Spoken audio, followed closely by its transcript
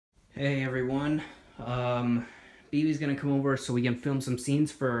Hey everyone, Bebe's gonna come over so we can film some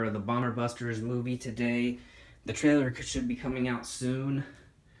scenes for the Bomber Busters movie today. The trailer should be coming out soon.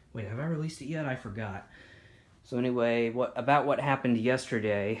 Wait, have I released it yet? I forgot. So anyway, what happened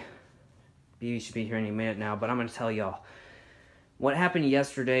yesterday? Bebe should be here any minute now, but I'm gonna tell y'all. What happened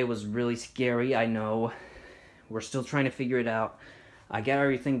yesterday was really scary, I know. We're still trying to figure it out. I got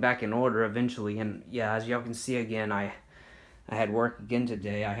everything back in order eventually, and yeah, as y'all can see again, I had work again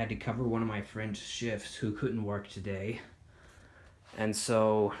today. I had to cover one of my friend's shifts who couldn't work today. And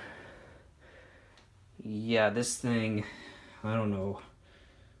so, yeah, this thing, I don't know.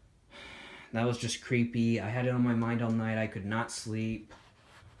 That was just creepy. I had it on my mind all night. I could not sleep.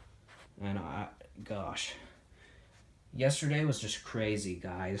 And gosh. Yesterday was just crazy,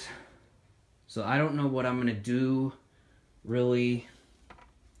 guys. So I don't know what I'm gonna do, really.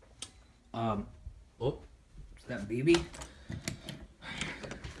 Oh, is that Bebe?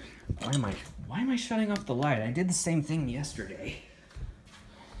 Why am I shutting off the light? I did the same thing yesterday.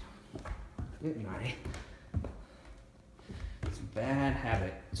 Didn't I? It's a bad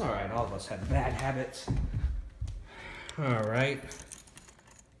habit. It's alright, all of us have bad habits. Alright.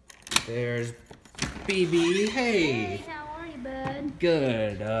 There's Bebe. Hey! Hey, how are you, bud?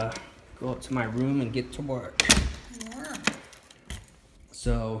 Good. Go up to my room and get to work. Yeah.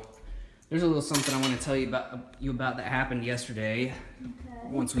 So, there's a little something I want to tell you about that happened yesterday. Okay.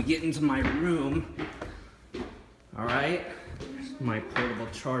 Once we get into my room, all right, my portable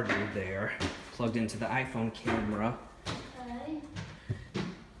charger there, plugged into the iPhone camera. Okay.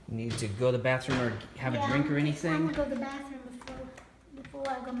 You need to go to the bathroom or have a drink or anything? I'm gonna go to the bathroom before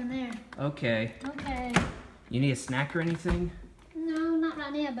I go in there. Okay. Okay. You need a snack or anything? No, not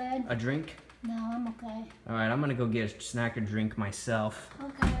right now, bud. A drink? No, I'm okay. All right, I'm gonna go get a snack or drink myself.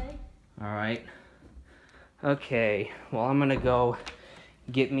 Okay. All right. Okay, well, I'm gonna go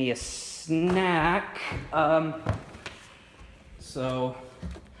get me a snack. So,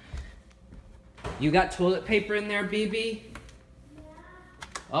 you got toilet paper in there, Bebe? Yeah.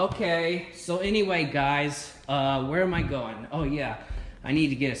 Okay, so anyway, guys, where am I going? Oh, yeah, I need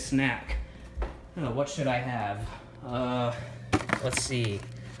to get a snack. I don't know, what should I have? Let's see.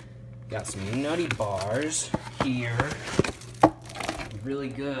 Got some nutty bars here. Really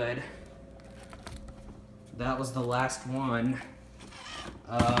good. That was the last one.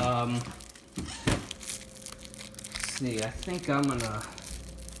 Let's see, I think I'm gonna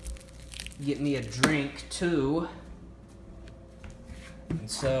get me a drink too. And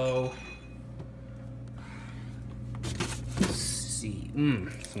so, let's see,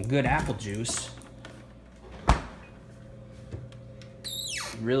 some good apple juice.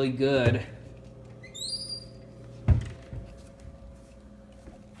 Really good.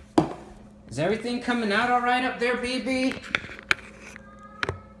 Is everything coming out all right up there, Bebe?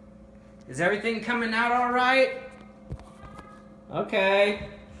 Is everything coming out all right? Okay.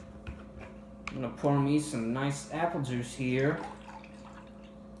 I'm gonna pour me some nice apple juice here.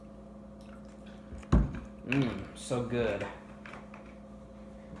 So good.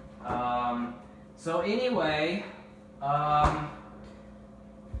 So anyway,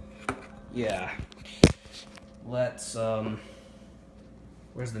 yeah. Let's,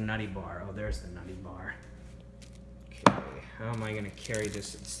 where's the nutty bar? Oh, there's the nutty bar. Okay, how am I gonna carry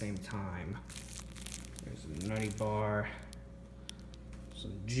this at the same time? There's a nutty bar,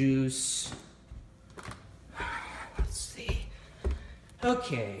 some juice. Let's see.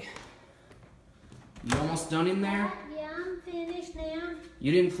 Okay. You almost done in there? Yeah, I'm finished now.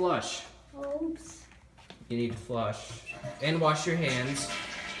 You didn't flush. Oops. You need to flush. And wash your hands.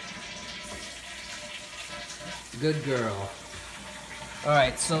 Good girl.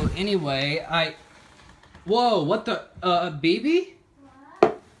 Alright, so anyway, whoa, what the, Bebe?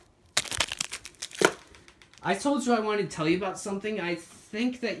 What? I told you I wanted to tell you about something. I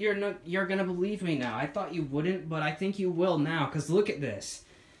think that you're gonna believe me now. I thought you wouldn't, but I think you will now, because look at this.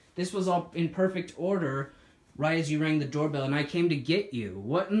 This was all in perfect order right as you rang the doorbell, and I came to get you.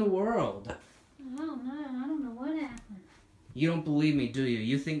 What in the world? I don't know. I don't know what happened. You don't believe me, do you?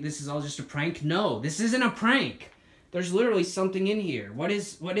 You think this is all just a prank? No, this isn't a prank. There's literally something in here. What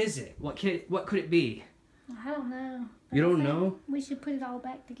is it? What could it be? I don't know. You don't know? We should put it all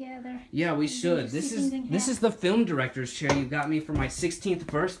back together. Yeah, we should. This is the film director's chair you got me for my 16th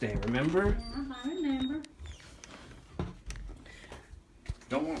birthday, remember? Yeah, I remember.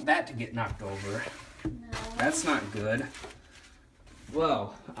 Don't want that to get knocked over. No. That's not good.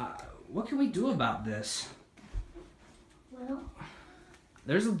 Well, what can we do about this? Well,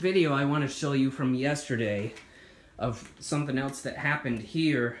 There's a video I want to show you from yesterday of something else that happened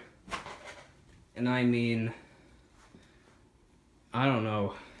here. And I mean, I don't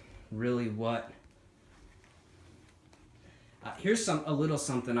know. really what... here's a little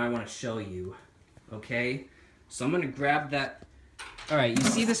something I want to show you, okay? So I'm going to grab that... Alright, you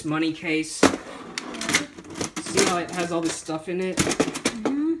see this money case? See how it has all this stuff in it?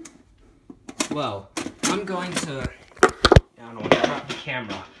 Mm-hmm. Well, I'm going to... I don't want to drop the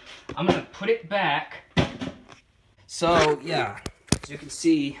camera. I'm going to put it back. So, yeah, as you can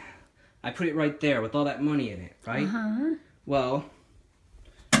see, I put it right there with all that money in it, right? Uh-huh. Well,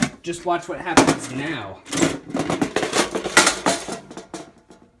 just watch what happens now.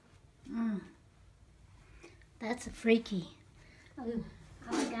 That's a freaky. Oh,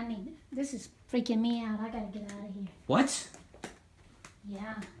 I think I need... This is freaking me out. I gotta get out of here. What?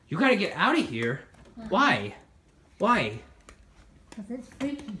 Yeah. You gotta get out of here? Why? Why? Because it's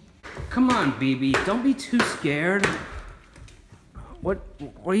freaky. Come on, Bebe. Don't be too scared. What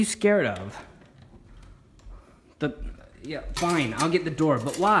are you scared of? Yeah, fine. I'll get the door.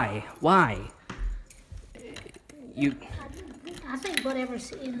 But why? Why? I think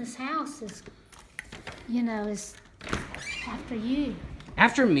whatever's in this house is, you know, is after you.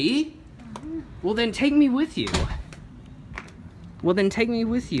 After me? Well, then take me with you. Well, then take me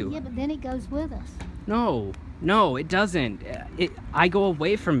with you. Yeah, but then it goes with us. No, it doesn't. I go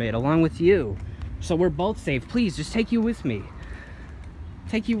away from it along with you. So we're both safe. Please, just take you with me.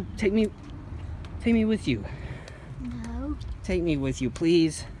 Take me with you. No. Take me with you,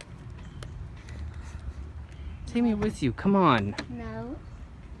 please. Take me with you, come on. No.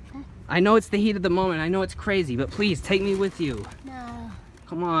 I know it's the heat of the moment. I know it's crazy, but please, take me with you. No.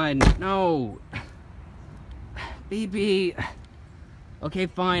 Come on, no. Bebe. Okay,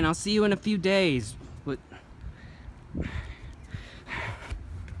 fine, I'll see you in a few days. But...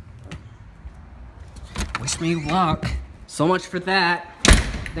 Wish me luck. So much for that.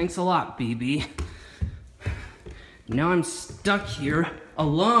 Thanks a lot, Bebe. Now I'm stuck here,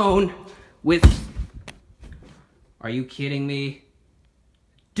 alone, with... Are you kidding me?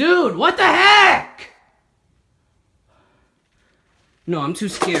 Dude, what the heck? No, I'm too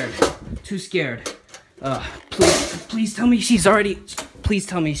scared. Too scared. Please tell me she's already... Please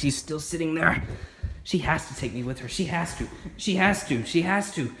tell me she's still sitting there. She has to take me with her. She has to. She has to. She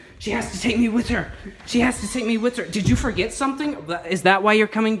has to. She has to take me with her. She has to take me with her. Did you forget something? Is that why you're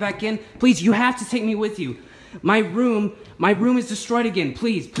coming back in? Please, you have to take me with you. My room is destroyed again.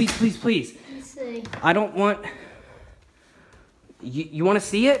 Please, please, please, please. Let's see. I don't want... You want to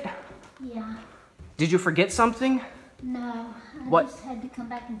see it? Yeah. Did you forget something? No. What? I just had to come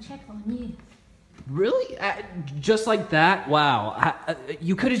back and check on you. Really? Just like that? Wow.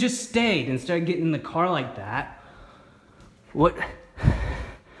 You could have just stayed instead of getting in the car like that. What?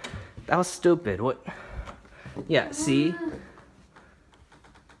 That was stupid. What? Yeah, see?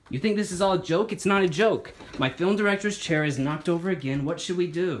 You think this is all a joke? It's not a joke. My film director's chair is knocked over again. What should we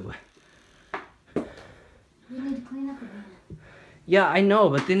do? You need to clean up again. Yeah, I know,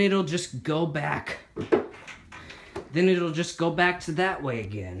 but then it'll just go back. Then it'll just go back to that way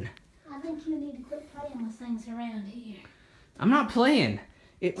again. I think you need to quit playing with things around here. I'm not playing.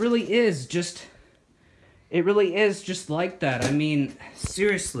 It really is just like that. I mean,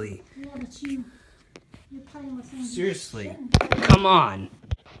 seriously. Yeah, but you're playing with things. Seriously. You shouldn't play. Come on.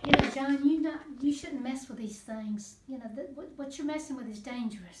 You know, John, you shouldn't mess with these things. You know, what you're messing with is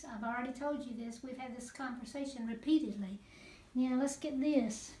dangerous. I've already told you this. We've had this conversation repeatedly. Yeah, let's get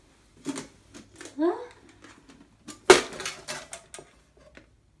this. Huh?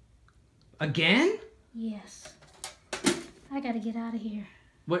 Again? Yes. I gotta get out of here.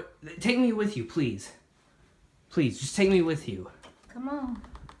 What? Take me with you, please. Please, just take me with you. Come on.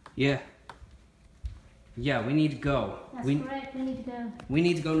 Yeah. Yeah, we need to go. That's correct. We need to go. We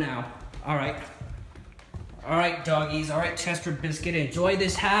need to go now. All right. All right, doggies. All right, Chester Biscuit. Enjoy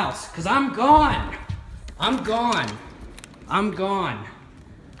this house, because I'm gone. I'm gone. I'm gone.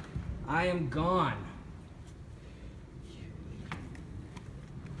 I am gone.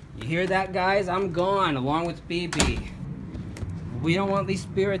 You hear that, guys? I'm gone, along with Bebe. We don't want these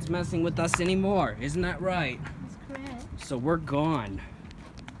spirits messing with us anymore. Isn't that right? That's correct. So we're gone.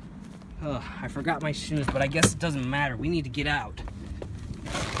 Ugh, I forgot my shoes, but I guess it doesn't matter. We need to get out.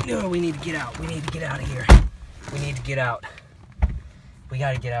 No, we need to get out. We need to get out of here. We need to get out. We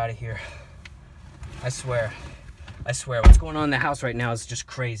gotta get out of here. I swear. I swear. What's going on in the house right now is just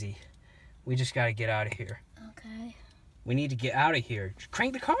crazy. We just gotta get out of here. Okay. We need to get out of here.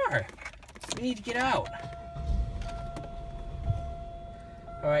 Crank the car. We need to get out.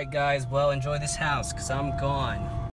 All right, guys. Well, enjoy this house, because I'm gone.